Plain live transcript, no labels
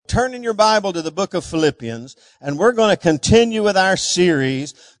turn in your Bible to the book of Philippians, and we're going to continue with our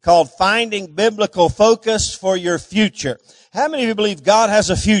series called Finding Biblical Focus for Your Future. How many of you believe God has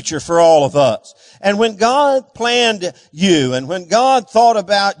a future for all of us? And when God planned you, and when God thought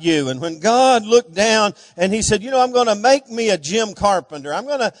about you, and when God looked down and He said, I'm going to make me a Jim Carpenter, I'm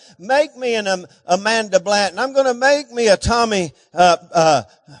going to make me an Amanda Blanton, I'm going to make me a Tommy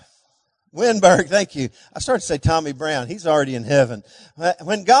Winberg, thank you. I started to say Tommy Brown. He's already in heaven.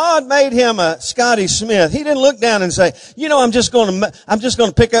 When God made him a Scotty Smith, He didn't look down and say, I'm just going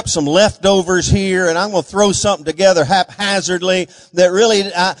to pick up some leftovers here and I'm going to throw something together haphazardly that really,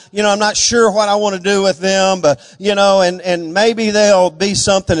 I'm not sure what I want to do with them, but, and maybe they'll be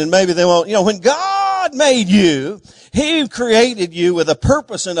something and maybe they won't. When God made you, He created you with a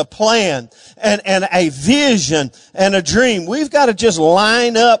purpose and a plan and a vision and a dream. We've got to just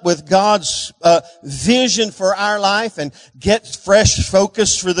line up with God's vision for our life and get fresh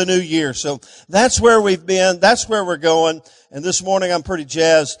focus for the new year. So that's where we've been. That's where we're going. And this morning I'm pretty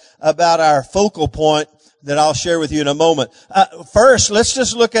jazzed about our focal point that I'll share with you in a moment. First, let's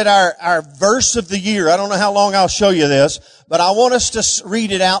just look at our verse of the year. I don't know how long I'll show you this, but I want us to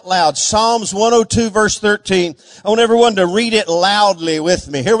read it out loud. Psalms 102 verse 13. I want everyone to read it loudly with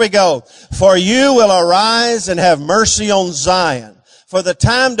me. Here we go. For you will arise and have mercy on Zion. For the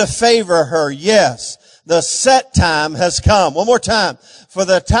time to favor her, yes, the set time has come. One more time. For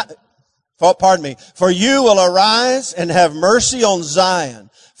you will arise and have mercy on Zion.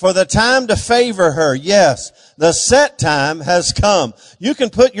 For the time to favor her, yes, the set time has come. You can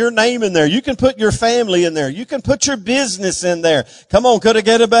put your name in there. You can put your family in there. You can put your business in there. Come on, could it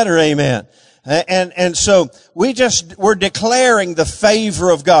get a better amen? And so we're declaring the favor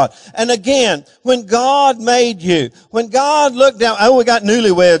of God. And again, when God made you, when God looked down, we got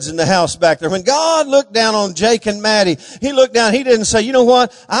newlyweds in the house back there. When God looked down on Jake and Maddie, He looked down, He didn't say,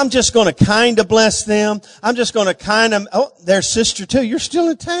 I'm just going to kind of bless them. I'm just going to their sister too. You're still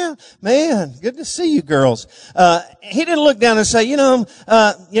in town. Man, good to see you girls. He didn't look down and say,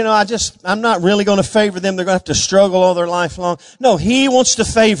 I'm not really going to favor them. They're going to have to struggle all their life long. No, He wants to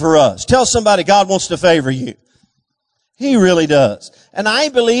favor us. Tell somebody God wants to favor you. He really does. And I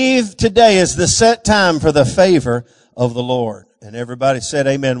believe today is the set time for the favor of the Lord. And everybody said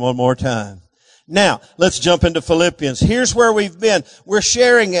amen one more time. Now, let's jump into Philippians. Here's where we've been. We're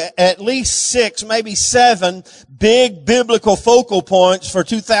sharing at least 6, maybe 7 big biblical focal points for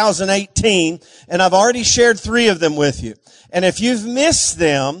 2018. And I've already shared 3 of them with you. And if you've missed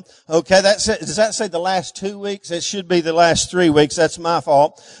them, okay, does that say the last 2 weeks? It should be the last 3 weeks. That's my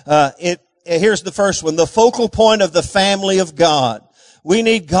fault. Here's the first one. The focal point of the family of God. We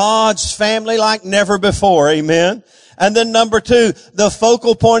need God's family like never before. Amen. And then number 2, the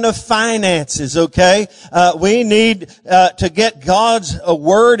focal point of finances, okay? We need to get God's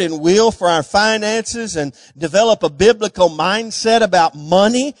word and will for our finances and develop a biblical mindset about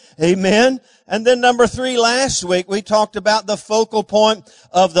money. Amen. And then number 3, last week we talked about the focal point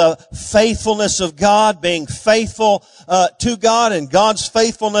of the faithfulness of God, being faithful to God and God's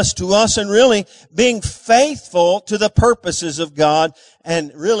faithfulness to us, and really being faithful to the purposes of God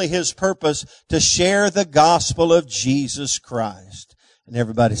and really His purpose to share the gospel of Jesus Christ. And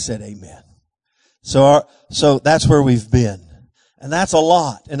everybody said amen. So that's where we've been. And that's a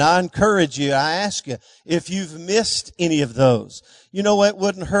lot. And I encourage you, I ask you, if you've missed any of those, it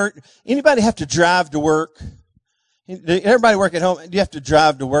wouldn't hurt. Anybody have to drive to work? Everybody work at home? Do you have to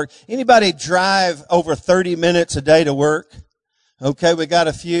drive to work? Anybody drive over 30 minutes a day to work? Okay, we got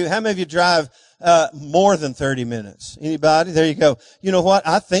a few. How many of you drive more than 30 minutes? Anybody? There you go. You know what?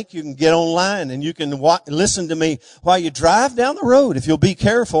 I think you can get online and you can listen to me while you drive down the road if you'll be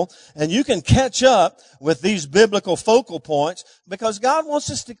careful, and you can catch up with these biblical focal points, because God wants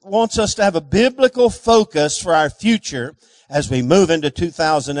us to have a biblical focus for our future as we move into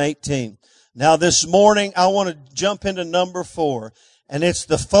 2018. Now this morning I want to jump into number 4, and it's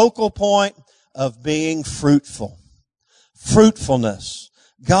the focal point of being fruitful. Fruitfulness.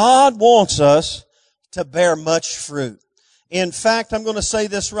 God wants us to bear much fruit. In fact, I'm going to say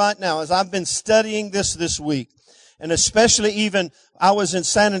this right now, as I've been studying this week, and especially even I was in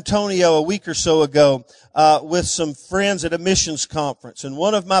San Antonio a week or so ago with some friends at a missions conference. And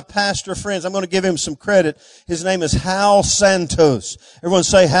one of my pastor friends, I'm going to give him some credit. His name is Hal Santos. Everyone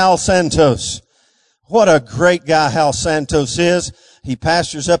say Hal Santos. What a great guy Hal Santos is. He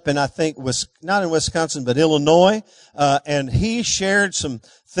pastors up in, I think, not in Wisconsin, but Illinois. And he shared some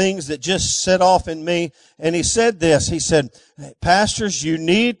things that just set off in me. And he said this. He said, pastors, you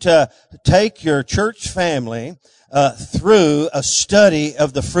need to take your church family through a study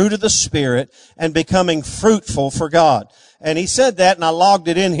of the fruit of the Spirit and becoming fruitful for God. And he said that, and I logged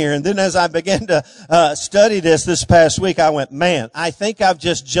it in here. And then as I began to study this past week, I went, man, I think I've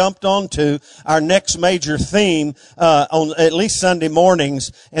just jumped onto our next major theme on at least Sunday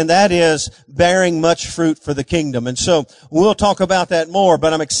mornings, and that is bearing much fruit for the kingdom. And so we'll talk about that more,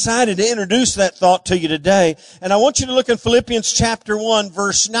 but I'm excited to introduce that thought to you today. And I want you to look in Philippians chapter 1,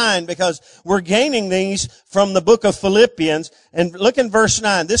 verse 9, because we're gaining these from the book of Philippians. And look in verse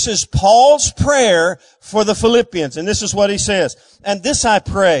 9. This is Paul's prayer for the Philippians. And this is what he says. And this I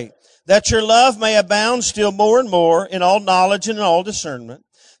pray, that your love may abound still more and more in all knowledge and in all discernment,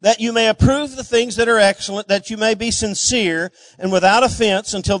 that you may approve the things that are excellent, that you may be sincere and without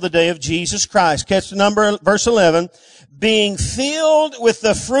offense until the day of Jesus Christ. Catch the number, verse 11. Being filled with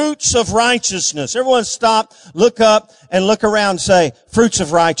the fruits of righteousness. Everyone stop, look up, and look around and say, fruits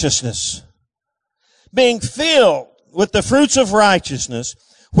of righteousness. Being filled with the fruits of righteousness,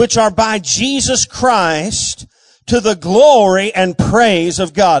 which are by Jesus Christ, to the glory and praise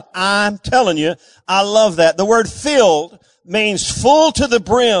of God. I'm telling you, I love that. The word filled means full to the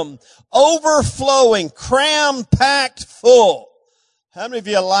brim, overflowing, cram-packed full. How many of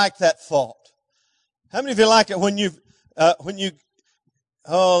you like that thought? How many of you like it when you go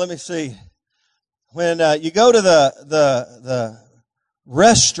to the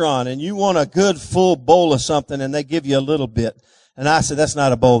restaurant and you want a good full bowl of something and they give you a little bit. And I said, that's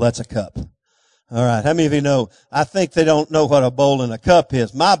not a bowl, that's a cup. All right. How many of you know? I think they don't know what a bowl and a cup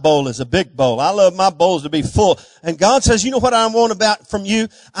is. My bowl is a big bowl. I love my bowls to be full. And God says, you know what I want from you?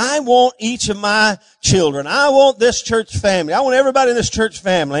 I want each of my children. I want this church family. I want everybody in this church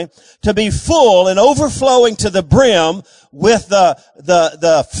family to be full and overflowing to the brim with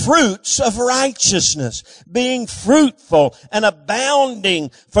the fruits of righteousness, being fruitful and abounding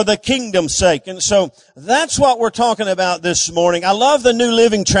for the kingdom's sake. And so that's what we're talking about this morning. I love the New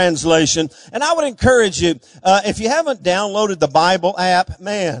Living Translation, and I would encourage you, if you haven't downloaded the Bible app,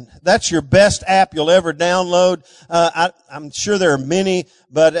 man, that's your best app you'll ever download. I'm sure there are many,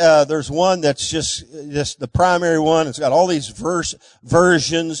 but there's one that's just the primary one. It's got all these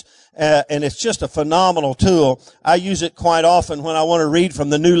versions. And it's just a phenomenal tool. I use it quite often when I want to read from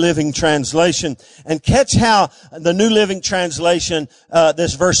the New Living Translation. And catch how the New Living Translation,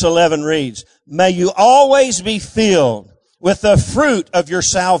 this verse 11 reads, may you always be filled with the fruit of your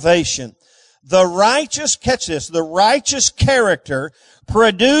salvation. The righteous, catch this, the righteous character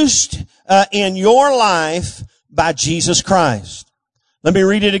produced in your life by Jesus Christ. Let me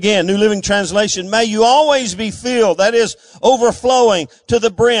read it again. New Living Translation. May you always be filled, that is, overflowing to the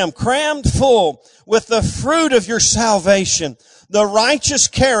brim, crammed full with the fruit of your salvation, the righteous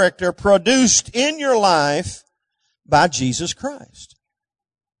character produced in your life by Jesus Christ.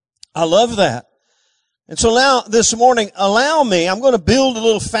 I love that. And so now this morning, I'm going to build a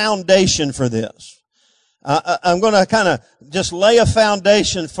little foundation for this. I'm going to kind of just lay a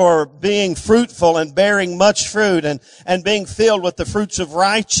foundation for being fruitful and bearing much fruit and being filled with the fruits of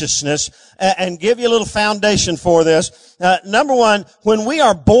righteousness and give you a little foundation for this. Number one, when we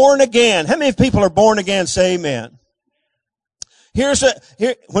are born again, how many people are born again? Say amen.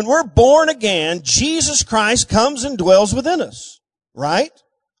 When we're born again, Jesus Christ comes and dwells within us, right?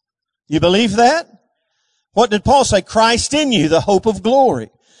 You believe that? What did Paul say? Christ in you, the hope of glory.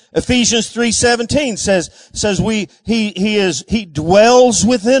 Ephesians 3:17 says he dwells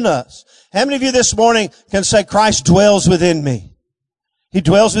within us. How many of you this morning can say Christ dwells within me? He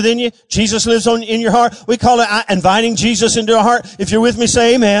dwells within you. Jesus lives in your heart. We call it inviting Jesus into our heart. If you're with me,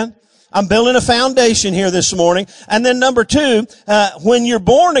 say amen. I'm building a foundation here this morning. And then number two, when you're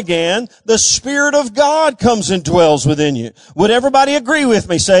born again, the Spirit of God comes and dwells within you. Would everybody agree with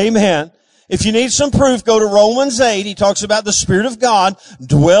me? Say amen. If you need some proof, go to Romans 8. He talks about the Spirit of God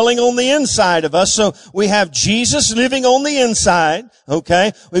dwelling on the inside of us. So we have Jesus living on the inside.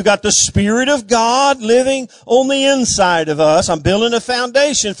 Okay. We've got the Spirit of God living on the inside of us. I'm building a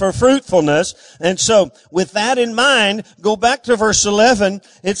foundation for fruitfulness. And so with that in mind, go back to verse 11.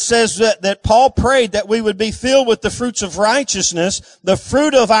 It says that Paul prayed that we would be filled with the fruits of righteousness, the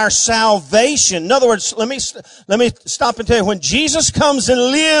fruit of our salvation. In other words, let me stop and tell you, when Jesus comes and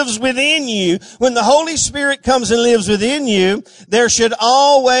lives within you, when the Holy Spirit comes and lives within you, there should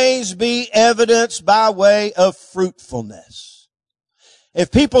always be evidence by way of fruitfulness. If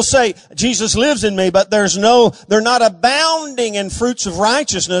people say, Jesus lives in me, but they're not abounding in fruits of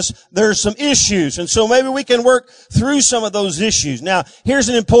righteousness, there's some issues. And so maybe we can work through some of those issues. Now, here's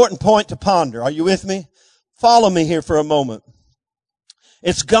an important point to ponder. Are you with me? Follow me here for a moment.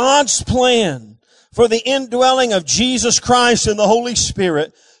 It's God's plan for the indwelling of Jesus Christ and the Holy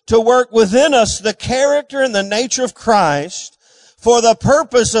Spirit to work within us the character and the nature of Christ for the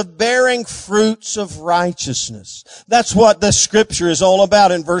purpose of bearing fruits of righteousness. That's what the scripture is all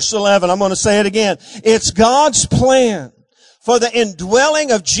about in verse 11. I'm going to say it again. It's God's plan for the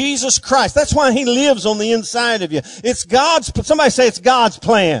indwelling of Jesus Christ. That's why He lives on the inside of you. It's somebody say it's God's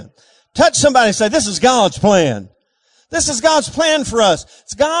plan. Touch somebody and say, this is God's plan. This is God's plan for us.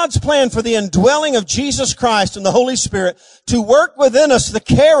 It's God's plan for the indwelling of Jesus Christ and the Holy Spirit to work within us the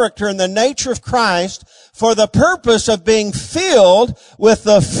character and the nature of Christ for the purpose of being filled with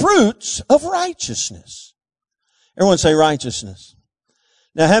the fruits of righteousness. Everyone say righteousness.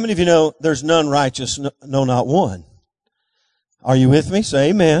 Now, how many of you know there's none righteous, no, not one? Are you with me? Say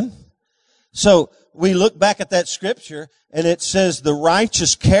amen. So, we look back at that scripture and it says the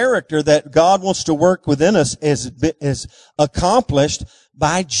righteous character that God wants to work within us is accomplished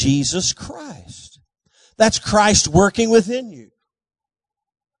by Jesus Christ. That's Christ working within you.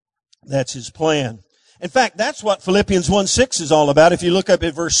 That's His plan. In fact, that's what Philippians 1:6 is all about. If you look up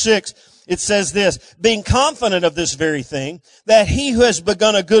at verse 6, it says this, being confident of this very thing, that He who has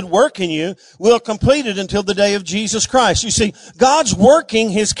begun a good work in you will complete it until the day of Jesus Christ. You see, God's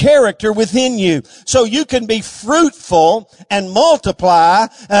working His character within you so you can be fruitful and multiply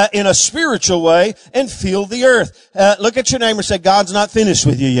in a spiritual way and fill the earth. Look at your neighbor and say, God's not finished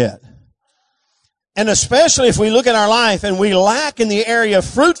with you yet. And especially if we look at our life and we lack in the area of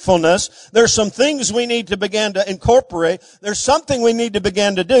fruitfulness, there's some things we need to begin to incorporate. There's something we need to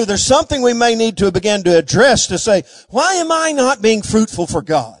begin to do. There's something we may need to begin to address to say, why am I not being fruitful for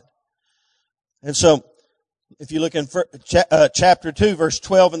God? And so, if you look in chapter 2, verse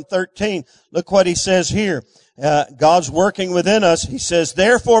 12 and 13, look what he says here. God's working within us. He says,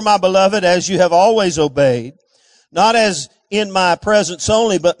 therefore, my beloved, as you have always obeyed, not as in my presence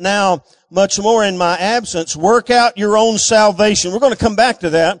only, but now much more in my absence, work out your own salvation. We're going to come back to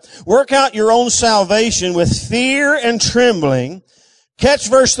that. Work out your own salvation with fear and trembling. Catch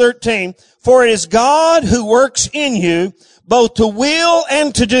verse 13. For it is God who works in you both to will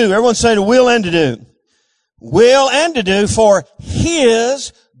and to do. Everyone say to will and to do. Will and to do for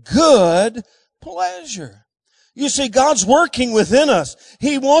His good pleasure. You see, God's working within us.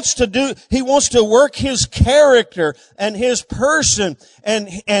 He wants to work His character and His person and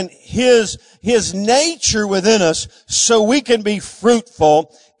His nature within us so we can be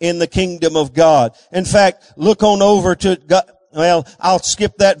fruitful in the kingdom of God. In fact, look on over to God. Well, I'll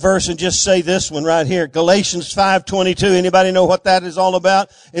skip that verse and just say this one right here. Galatians 5:22. Anybody know what that is all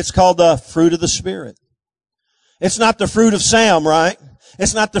about? It's called the fruit of the Spirit. It's not the fruit of Sam, right?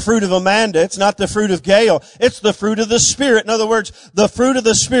 It's not the fruit of Amanda. It's not the fruit of Gail. It's the fruit of the Spirit. In other words, the fruit of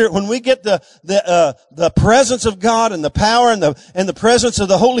the Spirit. When we get the presence of God and the power and the presence of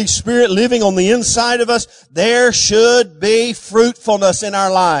the Holy Spirit living on the inside of us, there should be fruitfulness in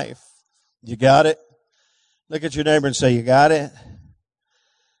our life. You got it? Look at your neighbor and say, you got it?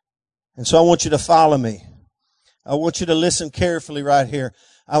 And so I want you to follow me. I want you to listen carefully right here.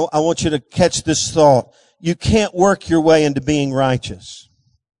 I want you to catch this thought. You can't work your way into being righteous.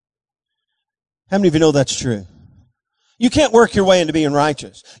 How many of you know that's true? You can't work your way into being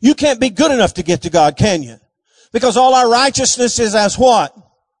righteous. You can't be good enough to get to God, can you? Because all our righteousness is as what?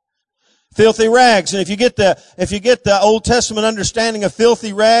 Filthy rags. And if you get the Old Testament understanding of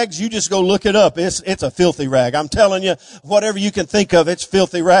filthy rags, you just go look it up. It's a filthy rag. I'm telling you, whatever you can think of, it's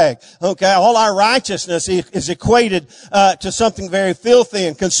filthy rag. Okay. All our righteousness is equated, to something very filthy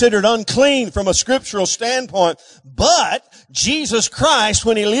and considered unclean from a scriptural standpoint. But Jesus Christ,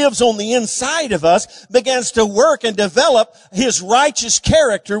 when He lives on the inside of us, begins to work and develop His righteous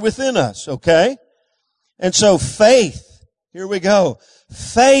character within us. Okay. And so faith, here we go.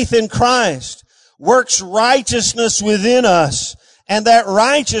 Faith in Christ works righteousness within us, and that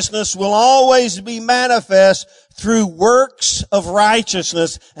righteousness will always be manifest through works of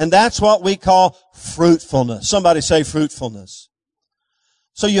righteousness, and that's what we call fruitfulness. Somebody say fruitfulness.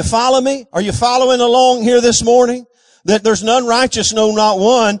 So you follow me? Are you following along here this morning? That there's none righteous, no, not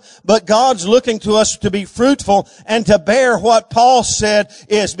one, but God's looking to us to be fruitful and to bear what Paul said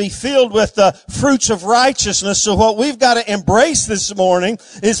is be filled with the fruits of righteousness. So what we've got to embrace this morning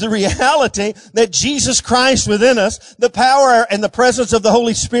is the reality that Jesus Christ within us, the power and the presence of the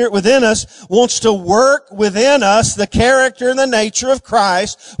Holy Spirit within us, wants to work within us the character and the nature of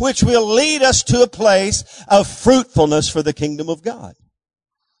Christ, which will lead us to a place of fruitfulness for the kingdom of God.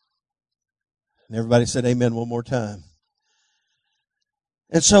 And everybody said amen one more time.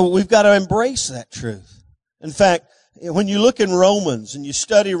 And so we've got to embrace that truth. In fact, when you look in Romans and you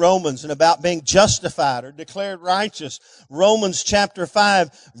study Romans and about being justified or declared righteous, Romans chapter 5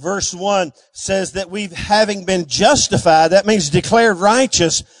 verse 1 says that we've having been justified, that means declared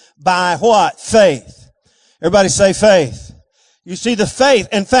righteous by what? Faith. Everybody say faith. You see the faith.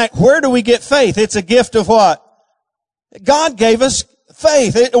 In fact, where do we get faith? It's a gift of what? God gave us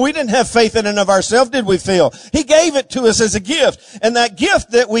faith. We didn't have faith in and of ourselves, did we, Phil? He gave it to us as a gift. And that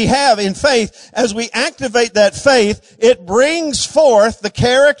gift that we have in faith, as we activate that faith, it brings forth the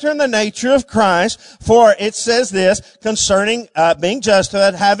character and the nature of Christ. For it says this, concerning being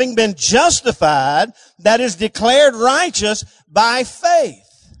justified, having been justified, that is declared righteous by faith.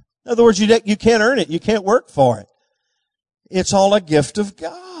 In other words, you can't earn it. You can't work for it. It's all a gift of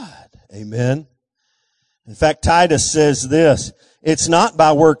God. Amen. In fact, Titus says this, it's not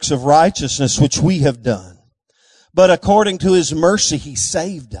by works of righteousness which we have done, but according to His mercy He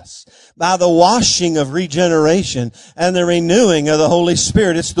saved us by the washing of regeneration and the renewing of the Holy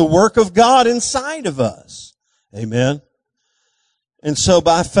Spirit. It's the work of God inside of us. Amen. And so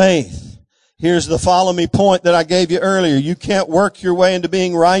by faith, here's the follow me point that I gave you earlier. You can't work your way into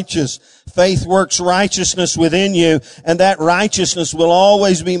being righteous. Faith works righteousness within you, and that righteousness will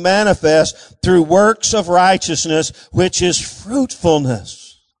always be manifest through works of righteousness, which is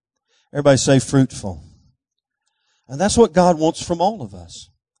fruitfulness. Everybody say fruitful. And that's what God wants from all of us.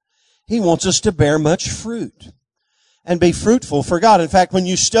 He wants us to bear much fruit and be fruitful for God. In fact, when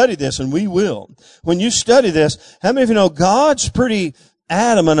you study this, and we will, when you study this, how many of you know God's pretty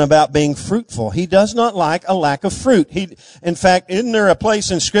adamant about being fruitful? He does not like a lack of fruit. In fact, isn't there a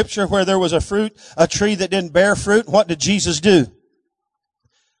place in Scripture where there was a tree that didn't bear fruit? What did Jesus do?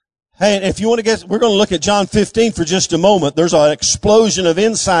 Hey, if you want to get, we're going to look at John 15 for just a moment. There's an explosion of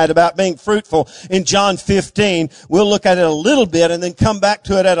insight about being fruitful in John 15. We'll look at it a little bit and then come back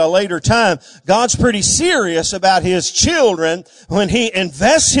to it at a later time. God's pretty serious about His children when He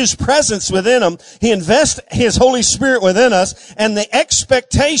invests His presence within them. He invests His Holy Spirit within us, and the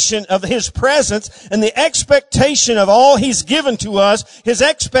expectation of His presence and the expectation of all He's given to us, His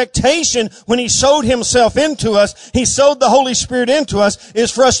expectation when He sowed Himself into us, He sowed the Holy Spirit into us, is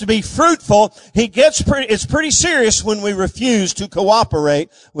for us to be fruitful. It's pretty serious when we refuse to cooperate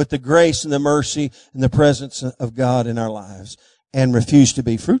with the grace and the mercy and the presence of God in our lives and refuse to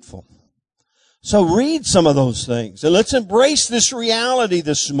be fruitful. So read some of those things and let's embrace this reality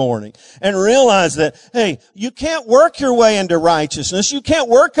this morning and realize that, hey, you can't work your way into righteousness. You can't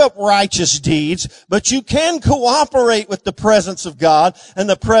work up righteous deeds, but you can cooperate with the presence of God and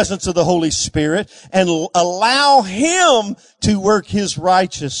the presence of the Holy Spirit and allow Him to work His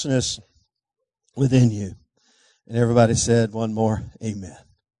righteousness within you. And everybody said one more, amen.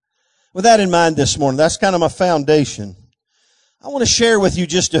 With that in mind this morning, that's kind of my foundation. I want to share with you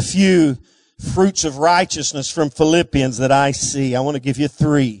just a few fruits of righteousness from Philippians that I see. I want to give you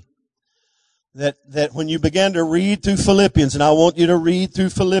 3. That when you begin to read through Philippians, and I want you to read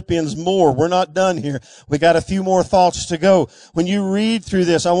through Philippians more. We're not done here. We got a few more thoughts to go. When you read through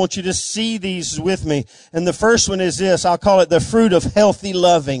this, I want you to see these with me. And the first one is this. I'll call it the fruit of healthy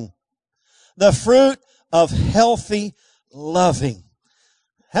loving. The fruit of healthy loving.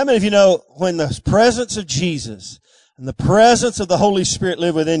 How many of you know when the presence of Jesus and the presence of the Holy Spirit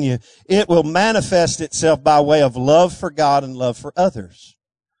live within you, it will manifest itself by way of love for God and love for others?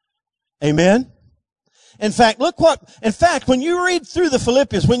 Amen? In fact, when you read through the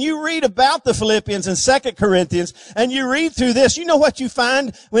Philippians, when you read about the Philippians in 2 Corinthians, and you read through this, you know what you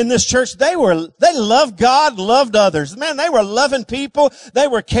find in this church? They loved God, loved others. Man, they were loving people. They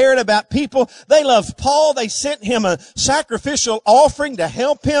were caring about people. They loved Paul. They sent him a sacrificial offering to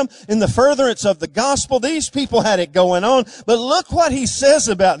help him in the furtherance of the gospel. These people had it going on. But look what he says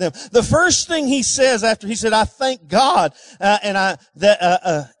about them. The first thing he says after he said, I thank God,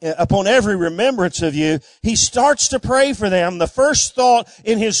 upon every remembrance of you, he starts to pray for them. The first thought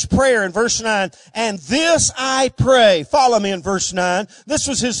in his prayer in verse 9, and this I pray. Follow me in verse 9. This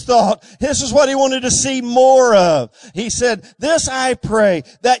was his thought. This is what he wanted to see more of. He said, this I pray,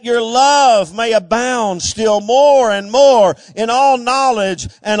 that your love may abound still more and more in all knowledge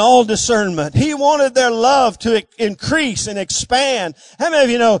and all discernment. He wanted their love to increase and expand. How many of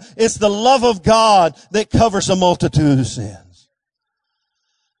you know it's the love of God that covers a multitude of sins?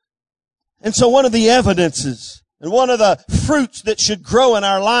 And so one of the evidences and one of the fruits that should grow in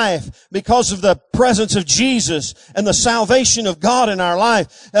our life because of the presence of Jesus and the salvation of God in our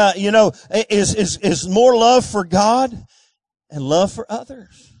life, is more love for God and love for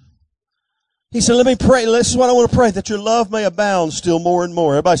others. He said, let me pray. This is what I want to pray, that your love may abound still more and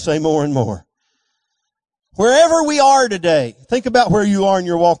more. Everybody say more and more. Wherever we are today, think about where you are in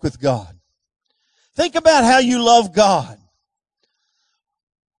your walk with God. Think about how you love God.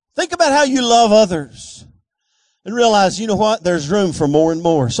 Think about how you love others and realize, you know what? There's room for more and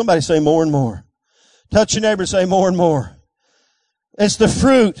more. Somebody say more and more. Touch your neighbor and say more and more. It's the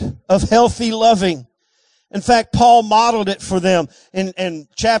fruit of healthy loving. In fact, Paul modeled it for them in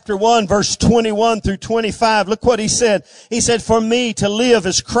chapter 1, verse 21 through 25. Look what he said. He said, for me to live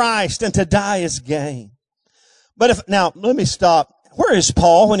is Christ and to die is gain. Now, let me stop. Where is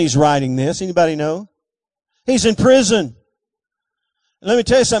Paul when he's writing this? Anybody know? He's in prison. And let me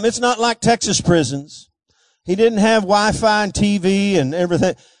tell you something. It's not like Texas prisons. He didn't have Wi-Fi and TV and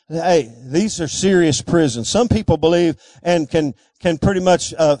everything. Hey, these are serious prisons. Some people believe and can pretty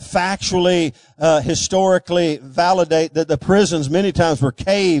much factually, historically validate that the prisons many times were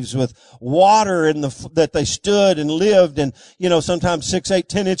caves with water in that they stood and lived in, sometimes 6, 8,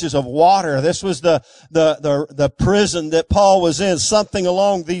 10 inches of water. This was the prison that Paul was in, something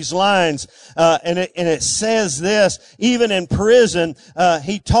along these lines. And it says this, even in prison,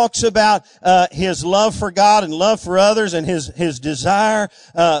 he talks about, his love for God and love for others and his desire,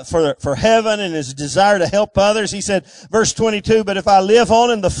 for heaven and his desire to help others. He said, verse 22, but if I live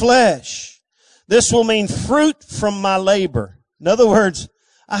on in the flesh, this will mean fruit from my labor. In other words,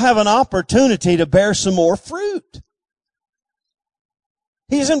 I have an opportunity to bear some more fruit.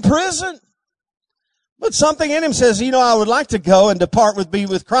 He's in prison. But something in him says, I would like to go and be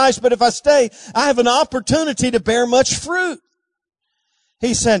with Christ, but if I stay, I have an opportunity to bear much fruit.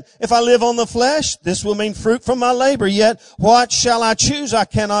 He said, if I live on the flesh, this will mean fruit from my labor. Yet, what shall I choose? I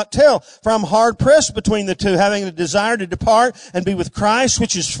cannot tell. For I'm hard pressed between the two, having a desire to depart and be with Christ,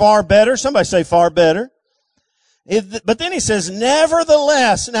 which is far better. Somebody say far better. But then he says,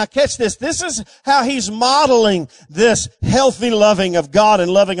 nevertheless, now catch this. This is how he's modeling this healthy loving of God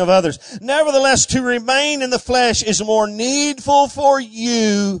and loving of others. Nevertheless, to remain in the flesh is more needful for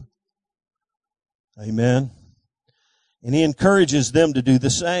you. Amen. And he encourages them to do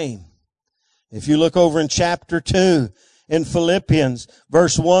the same. If you look over in chapter 2 in Philippians,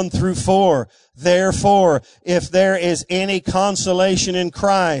 verse 1 through 4, therefore, if there is any consolation in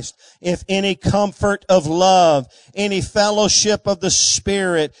Christ, if any comfort of love, any fellowship of the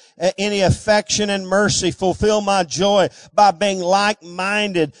Spirit, any affection and mercy, fulfill my joy by being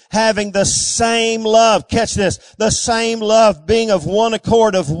like-minded, having the same love. Catch this. The same love, being of one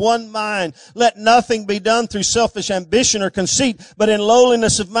accord, of one mind. Let nothing be done through selfish ambition or conceit, but in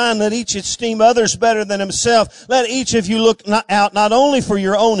lowliness of mind, let each esteem others better than himself. Let each of you look out not only for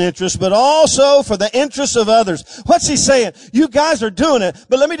your own interest, but also for the interests of others. What's he saying? You guys are doing it,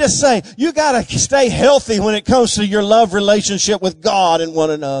 but let me just say, you gotta stay healthy when it comes to your love relationship with God and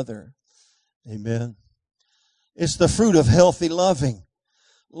one another. Amen. It's the fruit of healthy loving.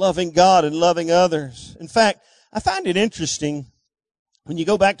 Loving God and loving others. In fact, I find it interesting when you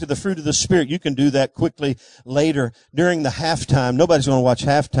go back to the fruit of the Spirit. You can do that quickly later during the halftime. Nobody's going to watch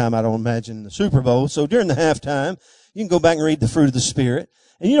halftime, I don't imagine, in the Super Bowl. So during the halftime, you can go back and read the fruit of the Spirit.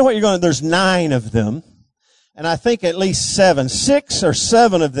 And you know what there's 9 of them. And I think at least 6 or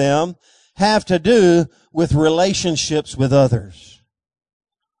 7 of them have to do with relationships with others.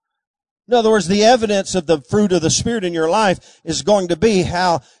 In other words, the evidence of the fruit of the Spirit in your life is going to be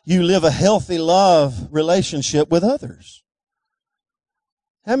how you live a healthy love relationship with others.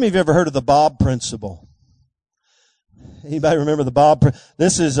 How many of you ever heard of the Bob principle? Anybody remember the Bob?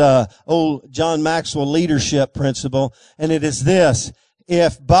 This is old John Maxwell leadership principle, and it is this.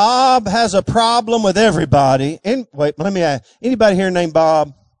 If Bob has a problem with everybody, let me ask, anybody here named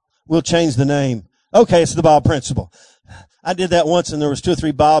Bob? We'll change the name. Okay, it's the Bob principle. I did that once and there was 2 or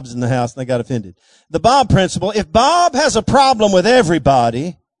 3 Bobs in the house and they got offended. The Bob principle, if Bob has a problem with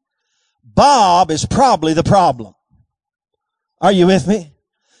everybody, Bob is probably the problem. Are you with me?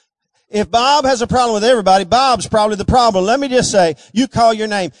 If Bob has a problem with everybody, Bob's probably the problem. Let me just say, you call your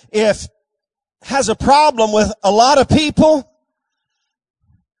name. If has a problem with a lot of people,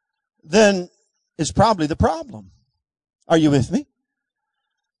 then it's probably the problem. Are you with me?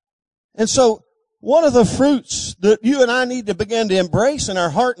 And so, one of the fruits that you and I need to begin to embrace in our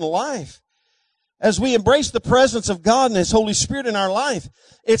heart and life, as we embrace the presence of God and His Holy Spirit in our life,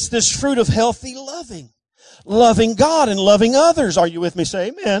 it's this fruit of healthy loving. Loving God and loving others. Are you with me? Say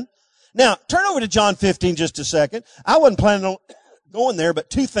amen. Now, turn over to John 15 just a second. I wasn't planning on going there, but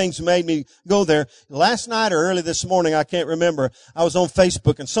 2 things made me go there. Last night or early this morning, I can't remember, I was on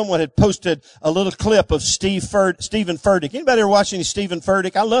Facebook and someone had posted a little clip of Stephen Furtick. Anybody ever watch any Stephen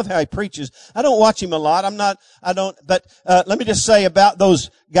Furtick? I love how he preaches. I don't watch him a lot. But let me just say about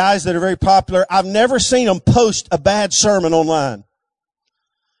those guys that are very popular, I've never seen them post a bad sermon online.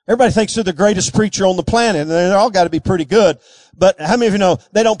 Everybody thinks they're the greatest preacher on the planet, and they're all got to be pretty good. But how many of you know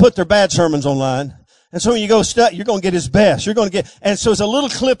they don't put their bad sermons online? And so when you go study, you're going to get his best. And so it's a little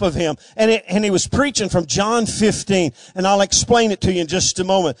clip of him. And he was preaching from John 15. And I'll explain it to you in just a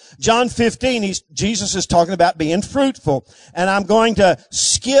moment. John 15, Jesus is talking about being fruitful. And I'm going to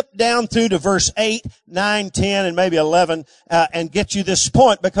skip down through to verse 8, 9, 10, and maybe 11, and get you this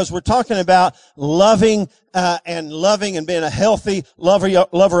point, because we're talking about loving and being a healthy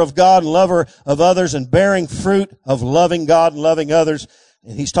lover of God and lover of others, and bearing fruit of loving God and loving others.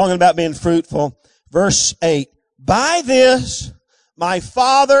 And he's talking about being fruitful. Verse 8, by this my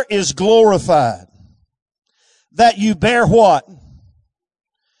Father is glorified, that you bear what?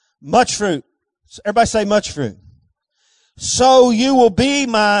 Much fruit. Everybody say much fruit. So you will be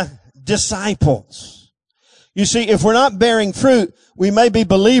my disciples. You see, if we're not bearing fruit, we may be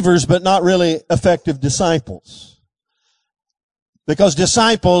believers, but not really effective disciples. Because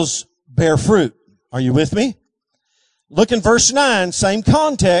disciples bear fruit. Are you with me? Look in verse 9, same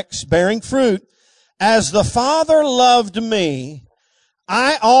context, bearing fruit. As the Father loved me,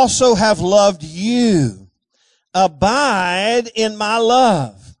 I also have loved you. Abide in my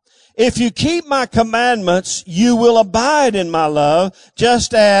love. If you keep my commandments, you will abide in my love,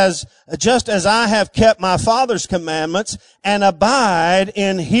 just as I have kept my Father's commandments and abide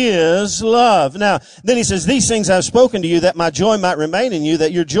in his love. Now, then he says, these things I've spoken to you, that my joy might remain in you,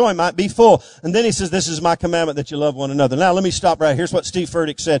 that your joy might be full. And then he says, this is my commandment, that you love one another. Now, let me stop right here. Here's what Steve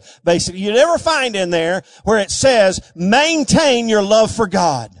Furtick said. Basically, you never find in there where it says, maintain your love for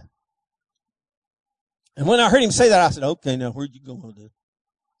God. And when I heard him say that, I said, okay, now where'd you go with this?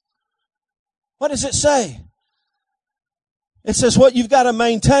 What does it say? It says what you've got to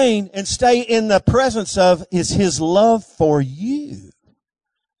maintain and stay in the presence of is his love for you.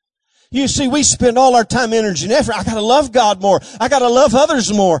 You see, we spend all our time, energy, and effort. I got to love God more. I got to love others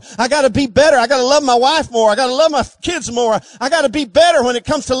more. I got to be better. I got to love my wife more. I got to love my kids more. I got to be better when it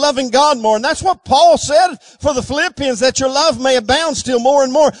comes to loving God more. And that's what Paul said for the Philippians, that your love may abound still more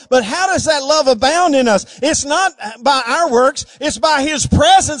and more. But how does that love abound in us? It's not by our works. It's by his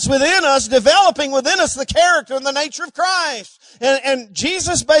presence within us, developing within us the character and the nature of Christ. And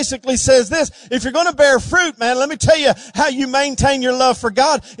Jesus basically says this, if you're going to bear fruit, man, let me tell you how you maintain your love for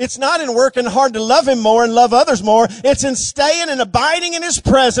God. It's not in working hard to love him more and love others more. It's in staying and abiding in his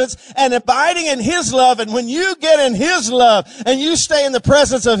presence and abiding in his love. And when you get in his love and you stay in the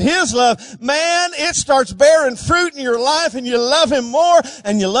presence of his love, man, it starts bearing fruit in your life, and you love him more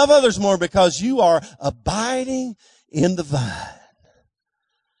and you love others more, because you are abiding in the vine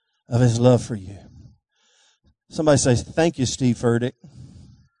of his love for you. Somebody says, thank you, Steve Furtick.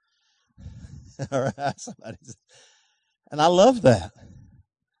 All right. And I love that.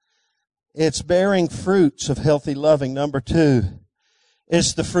 It's bearing fruits of healthy loving. Number 2,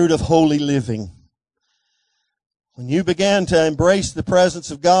 it's the fruit of holy living. When you begin to embrace the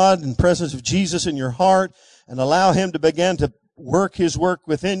presence of God and presence of Jesus in your heart and allow him to begin to work his work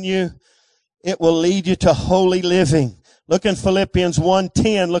within you, it will lead you to holy living. Look in Philippians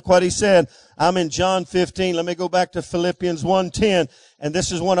 1:10. Look what he said. I'm in John 15. Let me go back to Philippians 1:10. And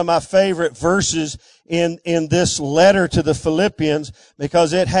this is one of my favorite verses in this letter to the Philippians,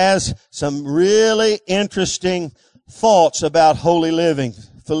 because it has some really interesting thoughts about holy living.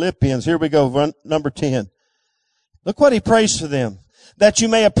 Philippians, here we go, number 10. Look what he prays for them. That you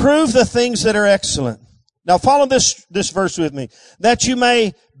may approve the things that are excellent. Now follow this verse with me. That you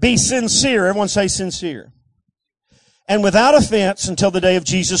may be sincere. Everyone say sincere. And without offense until the day of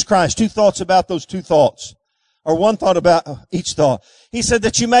Jesus Christ. 2 thoughts about those 2 thoughts. Or 1 thought about each thought. He said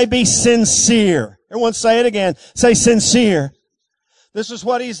that you may be sincere. Everyone say it again. Say sincere. This is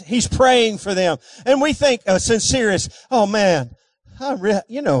what he's praying for them. And we think sincere is, oh man,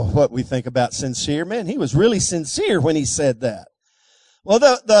 you know what we think about sincere. Man, he was really sincere when he said that. Well,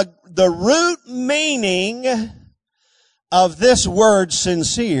 the root meaning of this word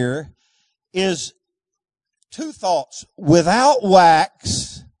sincere is 2 thoughts. Without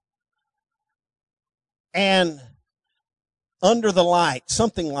wax and under the light.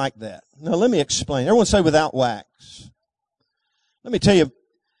 Something like that. Now let me explain. Everyone say without wax. Let me tell you,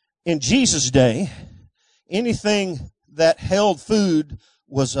 in Jesus' day, anything that held food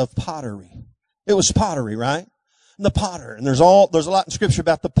was of pottery. It was pottery, right? And the potter. And there's a lot in Scripture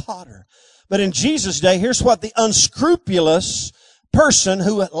about the potter. But in Jesus' day, here's what the unscrupulous person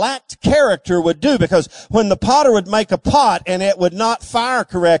who lacked character would do, because when the potter would make a pot and it would not fire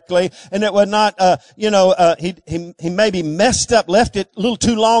correctly and it would not, he maybe messed up, left it a little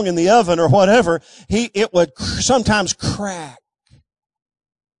too long in the oven or whatever, it would sometimes crack.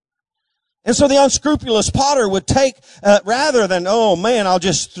 And so the unscrupulous potter would take, rather than, oh man, I'll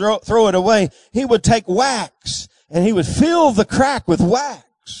just throw it away, he would take wax and he would fill the crack with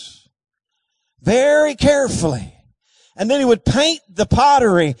wax. very carefully. And then he would paint the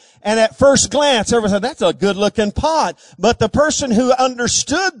pottery, and at first glance, everyone said, that's a good-looking pot. But the person who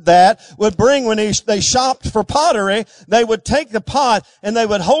understood that would bring, when they shopped for pottery, they would take the pot and they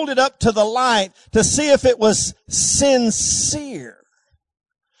would hold it up to the light to see if it was sincere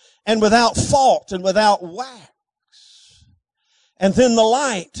and without fault and without wax. And then the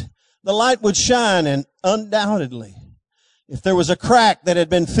light would shine, and undoubtedly, if there was a crack that had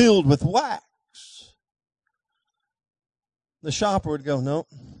been filled with wax, the shopper would go, no,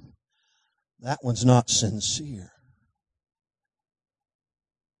 that one's not sincere.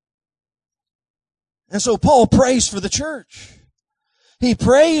 And so Paul prays for the church. He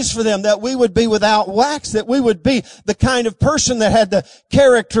prays for them that we would be without wax, that we would be the kind of person that had the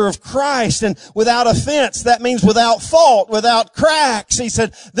character of Christ, and without offense. That means without fault, without cracks. He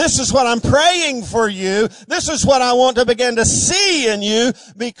said, this is what I'm praying for you. This is what I want to begin to see in you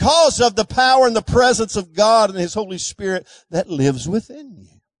because of the power and the presence of God and His Holy Spirit that lives within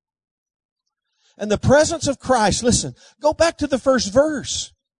you. And the presence of Christ, listen, go back to the first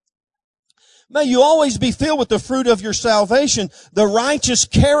verse. May you always be filled with the fruit of your salvation, the righteous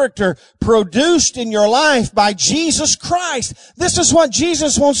character produced in your life by Jesus Christ. This is what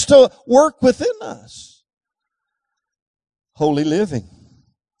Jesus wants to work within us. Holy living.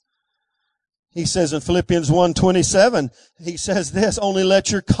 He says in Philippians 1:27, he says this, only let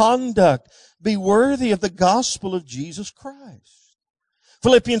your conduct be worthy of the gospel of Jesus Christ.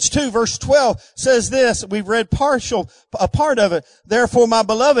 Philippians 2 verse 12 says this, we've read a part of it. Therefore, my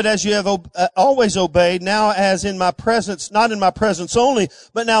beloved, as you have always obeyed, now as in my presence, not in my presence only,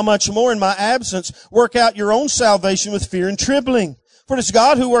 but now much more in my absence, work out your own salvation with fear and trembling. For it is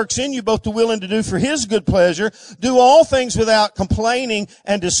God who works in you both to will and to do for His good pleasure. Do all things without complaining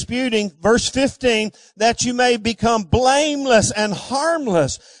and disputing. Verse 15, that you may become blameless and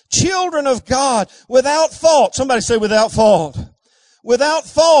harmless, children of God, without fault. Somebody say without fault. Without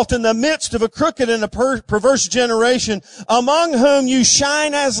fault in the midst of a crooked and a perverse generation, among whom you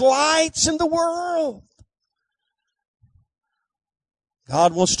shine as lights in the world.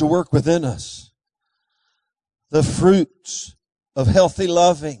 God wants to work within us the fruits of healthy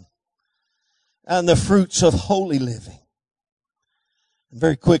loving and the fruits of holy living. And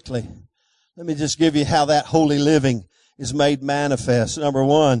very quickly, let me just give you how that holy living is made manifest. Number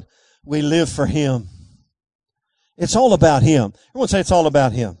one, we live for Him. It's all about Him. Everyone say it's all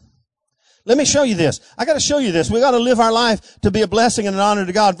about Him. Let me show you this. I got to show you this. We got to live our life to be a blessing and an honor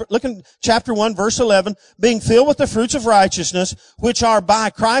to God. Look in chapter 1, verse 11. Being filled with the fruits of righteousness, which are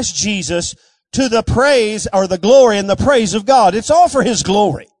by Christ Jesus, to the praise or the glory and the praise of God. It's all for His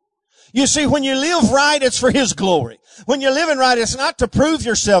glory. You see, when you live right, it's for His glory. When you're living right, it's not to prove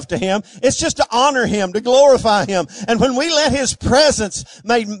yourself to Him. It's just to honor Him, to glorify Him. And when we let His presence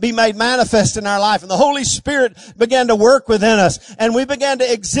be made manifest in our life, and the Holy Spirit began to work within us, and we began to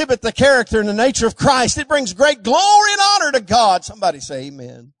exhibit the character and the nature of Christ, it brings great glory and honor to God. Somebody say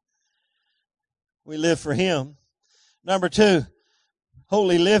amen. We live for Him. Number two,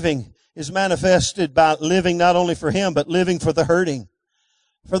 holy living is manifested by living not only for Him, but living for the hurting.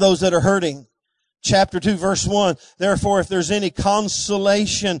 For those that are hurting. Chapter 2, verse 1, therefore, if there's any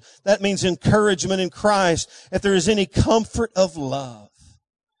consolation, that means encouragement in Christ. If there is any comfort of love.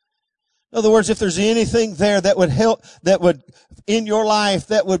 In other words, if there's anything there that would help, that would, in your life,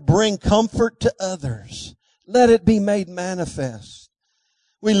 that would bring comfort to others, let it be made manifest.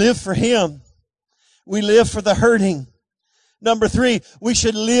 We live for Him. We live for the hurting. Number 3, we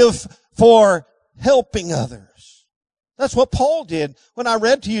should live for helping others. That's what Paul did. When I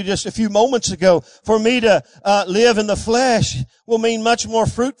read to you just a few moments ago, for me to live in the flesh will mean much more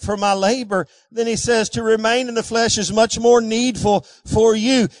fruit for my labor. Then he says to remain in the flesh is much more needful for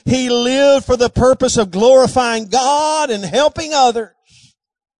you. He lived for the purpose of glorifying God and helping others.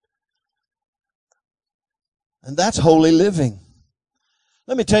 And that's holy living.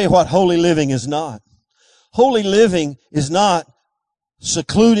 Let me tell you what holy living is not. Holy living is not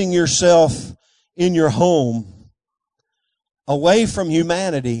secluding yourself in your home away from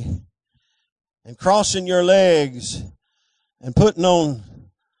humanity and crossing your legs and putting on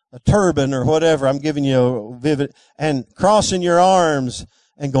a turban or whatever. I'm giving you a vivid, and crossing your arms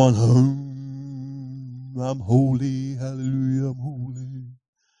and going, I'm holy, hallelujah, I'm holy.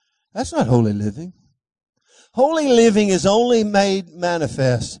 That's not holy living. Holy living is only made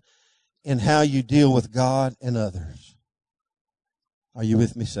manifest in how you deal with God and others. Are you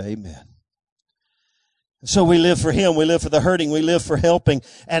with me? Say amen. So we live for Him. We live for the hurting. We live for helping.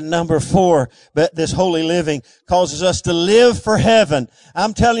 And number 4, but this holy living causes us to live for heaven.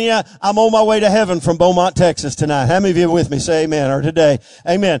 I'm telling you, I'm on my way to heaven from Beaumont, Texas tonight. How many of you are with me? Say amen. Or today.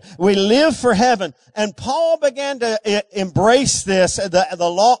 Amen. We live for heaven. And Paul began to embrace this,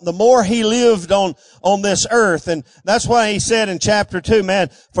 the more he lived on this earth. And that's why he said in chapter 2,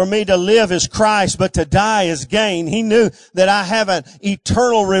 man, for me to live is Christ, but to die is gain. He knew that I have an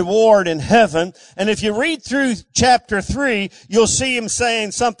eternal reward in heaven. And if you read through chapter 3, you'll see him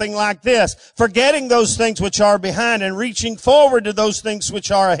saying something like this: forgetting those things which are behind and reaching forward to those things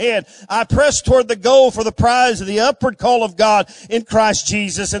which are ahead, I press toward the goal for the prize of the upward call of God in Christ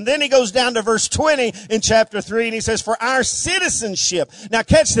Jesus. And then he goes down to verse 20 in chapter 3, and he says, for our citizenship. Now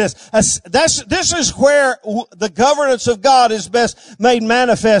catch this. This is where the governance of God is best made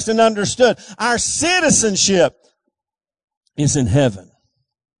manifest and understood. Our citizenship is in heaven.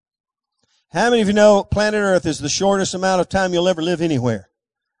 How many of you know planet Earth is the shortest amount of time you'll ever live anywhere?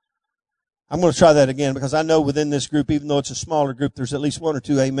 I'm going to try that again, because I know within this group, even though it's a smaller group, there's at least 1 or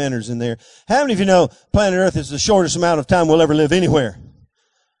 2 ameners in there. How many of you know planet Earth is the shortest amount of time we'll ever live anywhere?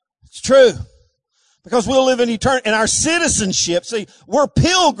 It's true. Because we'll live in eternity. And our citizenship, see, we're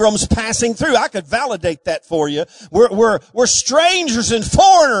pilgrims passing through. I could validate that for you. We're strangers and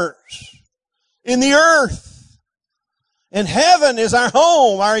foreigners in the earth. And heaven is our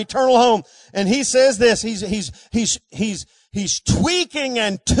home, our eternal home. And he says this, he's tweaking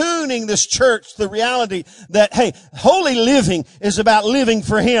and tuning this church to the reality that, hey, holy living is about living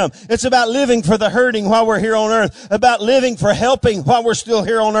for Him. It's about living for the hurting while we're here on earth, about living for helping while we're still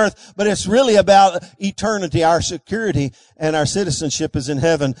here on earth. But it's really about eternity, our security, and our citizenship is in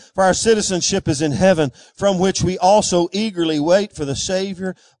heaven. For our citizenship is in heaven, from which we also eagerly wait for the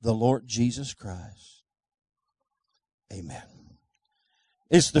Savior, the Lord Jesus Christ. Amen.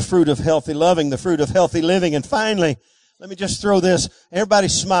 It's the fruit of healthy loving, the fruit of healthy living. And finally, let me just throw this. Everybody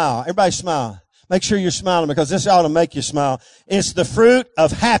smile. Everybody smile. Make sure you're smiling, because this ought to make you smile. It's the fruit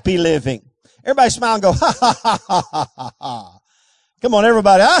of happy living. Everybody smile and go, ha, ha, ha, ha, ha, ha, ha. Come on,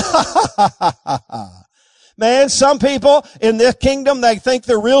 everybody. Ha, ha, ha, ha, ha, ha. Man, some people in this kingdom, they think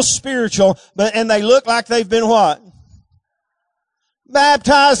they're real spiritual, and they look like they've been what?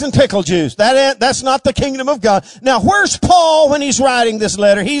 Baptized in pickle juice. That's not the kingdom of God. Now, where's Paul when he's writing this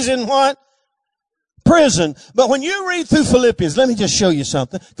letter? He's in what? Prison. But when you read through Philippians, let me just show you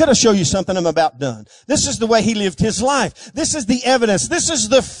something. Could I show you something? I'm about done. This is the way he lived his life. This is the evidence. This is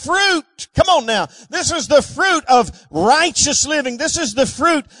the fruit. Come on now. This is the fruit of righteous living. This is the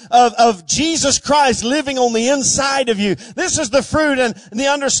fruit of Jesus Christ living on the inside of you. This is the fruit and the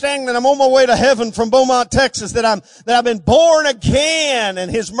understanding that I'm on my way to heaven from Beaumont, Texas, that I've been born again,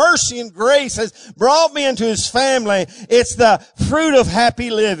 and His mercy and grace has brought me into His family. It's the fruit of happy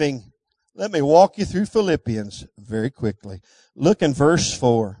living. Let me walk you through Philippians very quickly. Look in verse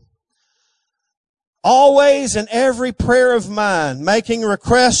 4. Always in every prayer of mine, making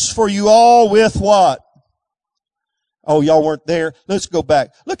requests for you all with what? Oh, y'all weren't there. Let's go back.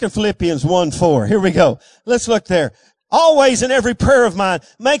 Look in Philippians 1:4. Here we go. Let's look there. Always in every prayer of mine,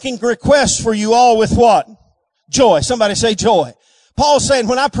 making requests for you all with what? Joy. Somebody say joy. Paul's saying,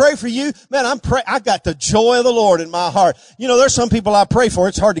 when I pray for you, man, I got the joy of the Lord in my heart. You know, there's some people I pray for,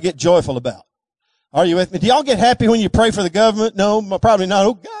 it's hard to get joyful about. Are you with me? Do y'all get happy when you pray for the government? No, probably not.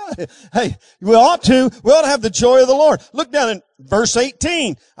 Oh God. Hey, we ought to. We ought to have the joy of the Lord. Look down in verse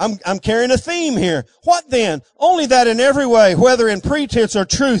 18. I'm carrying a theme here. What then? Only that in every way, whether in pretense or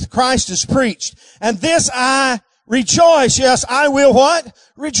truth, Christ is preached. And this I rejoice. Yes, I will what?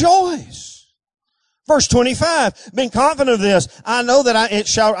 Rejoice. Verse 25, being confident of this, I know that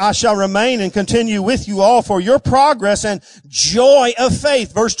I shall remain and continue with you all for your progress and joy of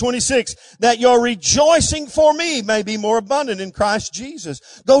faith. Verse 26, that your rejoicing for me may be more abundant in Christ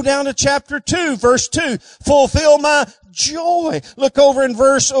Jesus. Go down to chapter 2, verse 2, fulfill my joy. Look over in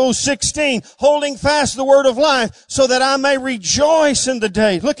verse 16, holding fast the word of life so that I may rejoice in the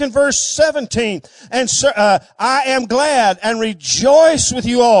day. Look in verse 17, and I am glad and rejoice with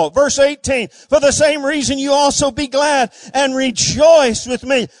you all. Verse 18, for the same reason you also be glad and rejoice with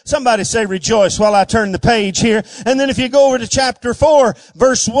me. Somebody say rejoice while I turn the page here. And then if you go over to chapter 4,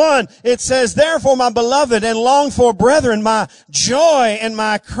 verse 1, it says, therefore my beloved and longed for brethren, my joy and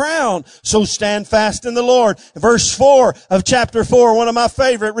my crown, so stand fast in the Lord. Verse 4 of chapter 4, one of my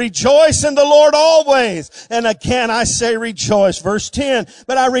favorite, rejoice in the Lord always. And again I say rejoice. Verse 10,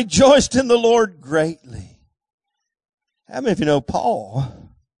 but I rejoiced in the Lord greatly. How many of you know Paul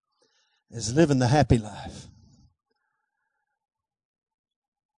is living the happy life?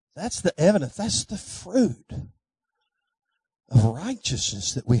 That's the evidence. That's the fruit of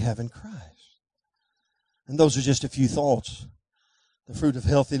righteousness that we have in Christ. And those are just a few thoughts. The fruit of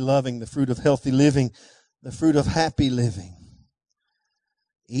healthy loving, the fruit of healthy living, the fruit of happy living.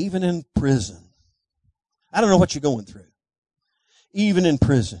 Even in prison. I don't know what you're going through. Even in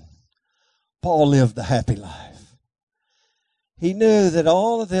prison, Paul lived the happy life. He knew that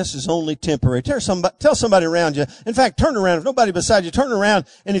all of this is only temporary. Tell somebody around you. In fact, turn around. If nobody beside you, turn around.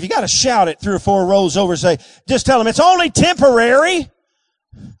 And if you got to shout it 3 or 4 rows over, say, just tell them it's only temporary.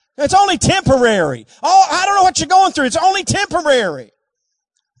 It's only temporary. Oh, I don't know what you're going through. It's only temporary.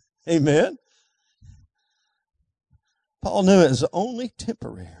 Amen. Paul knew it was only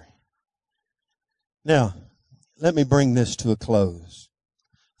temporary. Now, let me bring this to a close.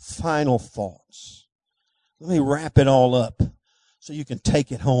 Final thoughts. Let me wrap it all up so you can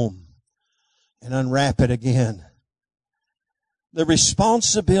take it home and unwrap it again. The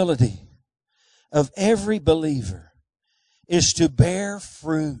responsibility of every believer is to bear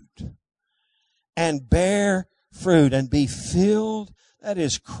fruit and be filled, that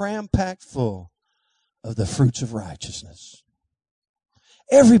is cram-packed full of the fruits of righteousness.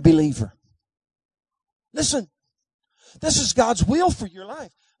 Every believer. Listen, this is God's will for your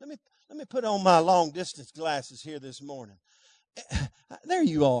life. Let me put on my long distance glasses here this morning. There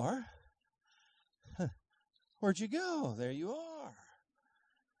you are. Where'd you go? There you are.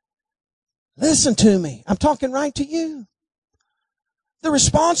 Listen to me. I'm talking right to you. The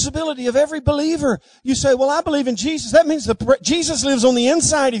responsibility of every believer. You say, well, I believe in Jesus. That means Jesus lives on the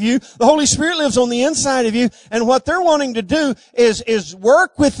inside of you. The Holy Spirit lives on the inside of you. And what they're wanting to do is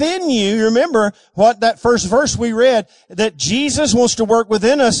work within you. You remember what that first verse we read, that Jesus wants to work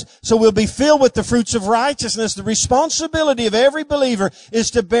within us so we'll be filled with the fruits of righteousness. The responsibility of every believer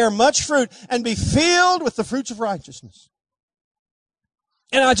is to bear much fruit and be filled with the fruits of righteousness.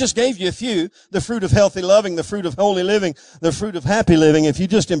 And I just gave you a few, the fruit of healthy loving, the fruit of holy living, the fruit of happy living. If you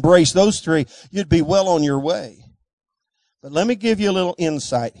just embrace those 3, you'd be well on your way. But let me give you a little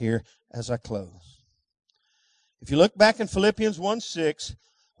insight here as I close. If you look back in Philippians 1:6,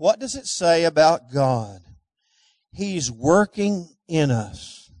 what does it say about God? He's working in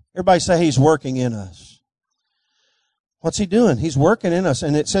us. Everybody say He's working in us. What's He doing? He's working in us.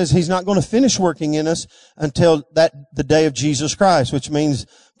 And it says He's not going to finish working in us until the day of Jesus Christ, which means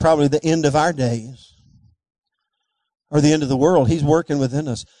probably the end of our days or the end of the world. He's working within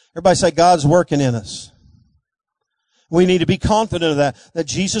us. Everybody say God's working in us. We need to be confident of that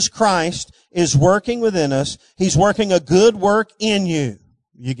Jesus Christ is working within us. He's working a good work in you.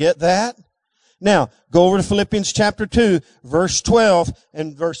 You get that? Now, go over to Philippians chapter 2, verse 12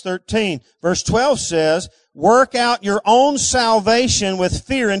 and verse 13. Verse 12 says, work out your own salvation with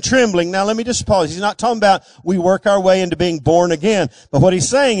fear and trembling. Now, let me just pause. He's not talking about we work our way into being born again. But what he's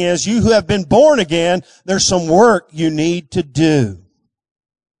saying is, you who have been born again, there's some work you need to do.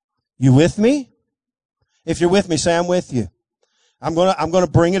 You with me? If you're with me, say, I'm with you. I'm gonna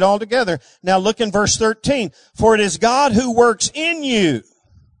bring it all together. Now, look in verse 13. For it is God who works in you.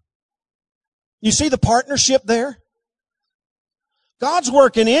 You see the partnership there? God's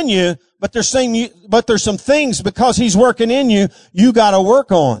working in you, but there's some things because He's working in you, you gotta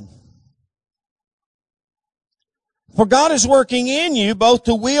work on. For God is working in you both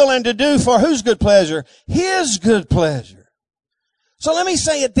to will and to do for whose good pleasure? His good pleasure. So let me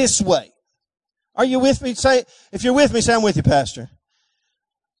say it this way. Are you with me? If you're with me, say I'm with you, Pastor.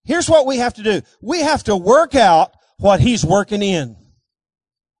 Here's what we have to do. We have to work out what He's working in.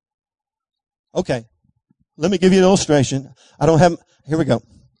 Okay. Let me give you an illustration. Here we go.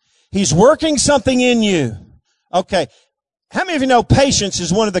 He's working something in you. Okay. How many of you know patience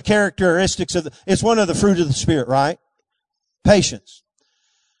is one of the characteristics it's one of the fruit of the Spirit, right? Patience.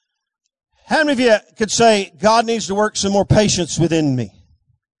 How many of you could say, God needs to work some more patience within me?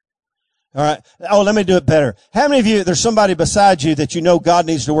 All right. Oh, let me do it better. How many of you, there's somebody beside you that you know God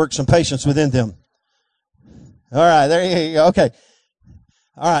needs to work some patience within them? All right. There you go. Okay.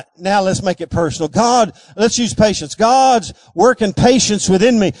 All right, now let's make it personal. God, let's use patience. God's working patience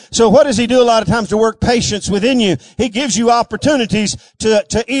within me. So what does He do a lot of times to work patience within you? He gives you opportunities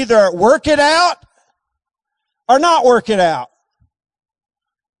to either work it out or not work it out.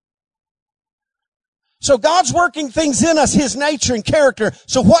 So God's working things in us, His nature and character.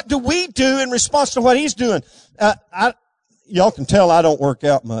 So what do we do in response to what He's doing? Y'all can tell I don't work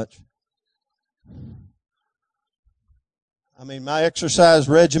out much. I mean, my exercise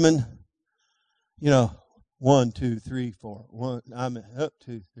regimen, 1, 2, 3, 4, 1, up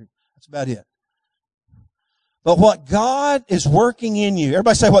 2, 3. That's about it. But what God is working in you,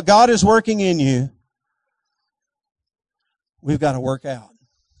 everybody say what God is working in you, we've got to work out.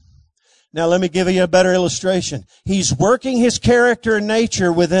 Now let me give you a better illustration. He's working His character and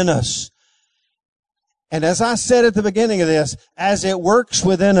nature within us. And as I said at the beginning of this, as it works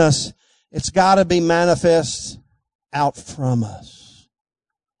within us, it's got to be manifest out from us.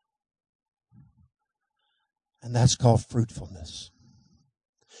 And that's called fruitfulness.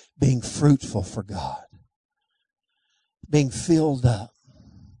 Being fruitful for God. Being filled up.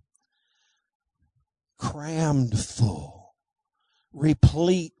 Crammed full.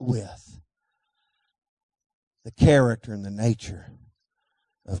 Replete with the character and the nature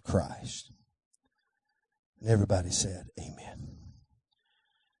of Christ. And everybody said, amen.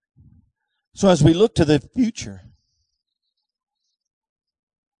 So as we look to the future,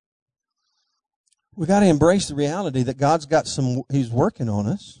 we got to embrace the reality that God's got He's working on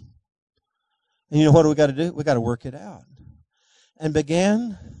us. And you know what we got to do? We got to work it out. And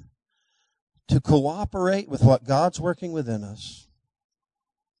begin to cooperate with what God's working within us.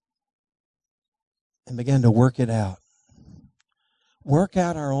 And begin to work it out. Work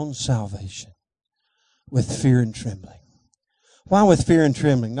out our own salvation with fear and trembling. Why with fear and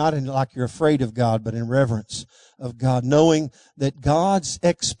trembling? Not in like you're afraid of God, but in reverence of God, knowing that God's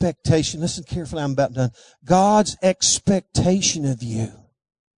expectation, listen carefully, I'm about done. God's expectation of you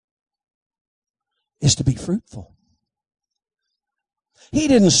is to be fruitful. He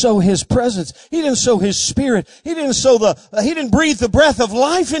didn't sow His presence. He didn't sow His Spirit. He didn't breathe the breath of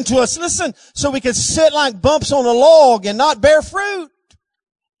life into us. Listen, so we could sit like bumps on a log and not bear fruit.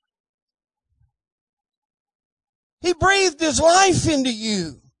 He breathed His life into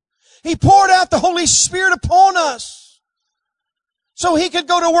you. He poured out the Holy Spirit upon us so He could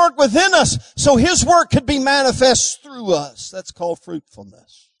go to work within us, so His work could be manifest through us. That's called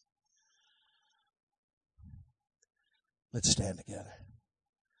fruitfulness. Let's stand together.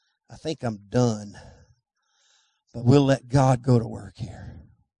 I think I'm done, but we'll let God go to work here.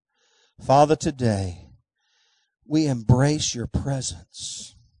 Father, today, we embrace Your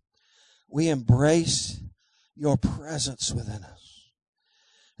presence. We embrace Your presence within us.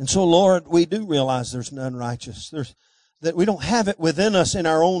 And so, Lord, we do realize there's none righteous. That we don't have it within us in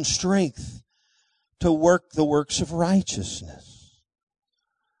our own strength to work the works of righteousness.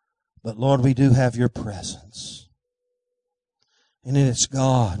 But, Lord, we do have Your presence. And it's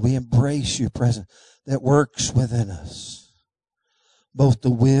God. We embrace Your presence that works within us, both to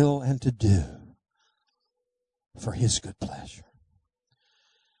will and to do for His good pleasure.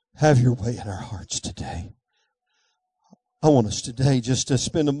 Have Your way in our hearts today. I want us today just to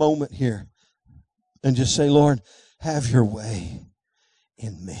spend a moment here and just say, Lord, have Your way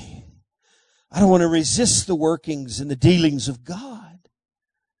in me. I don't want to resist the workings and the dealings of God.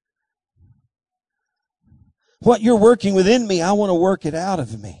 What You're working within me, I want to work it out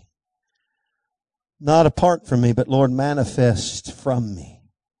of me. Not apart from me, but Lord, manifest from me.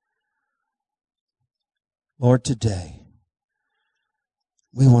 Lord, today,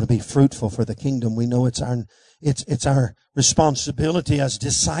 we want to be fruitful for the kingdom. We know it's our responsibility as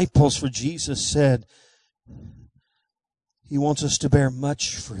disciples, for Jesus said He wants us to bear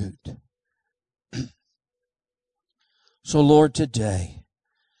much fruit. So Lord, today,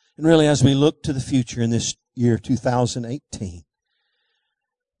 and really as we look to the future in this year 2018,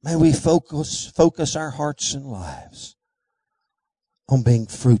 may we focus our hearts and lives on being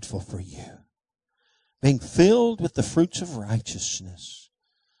fruitful for You, being filled with the fruits of righteousness,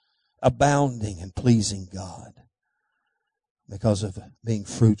 abounding and pleasing God because of being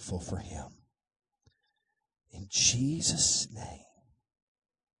fruitful for Him. In Jesus' name.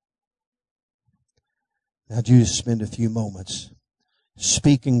 Now, you just spend a few moments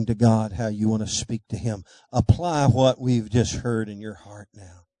speaking to God how you want to speak to Him. Apply what we've just heard in your heart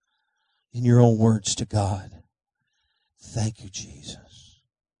now, in your own words to God. Thank You, Jesus.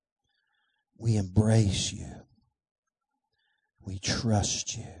 We embrace You. We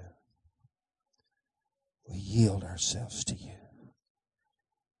trust You. We yield ourselves to You.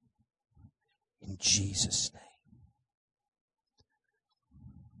 In Jesus' name.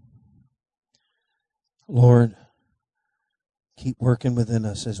 Lord, keep working within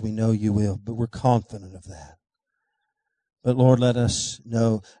us as we know You will, but we're confident of that. But Lord, let us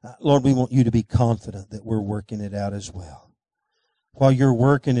know, Lord, we want You to be confident that we're working it out as well. While You're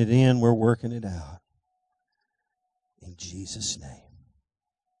working it in, we're working it out. In Jesus' name.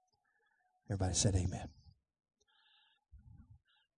 Everybody said amen.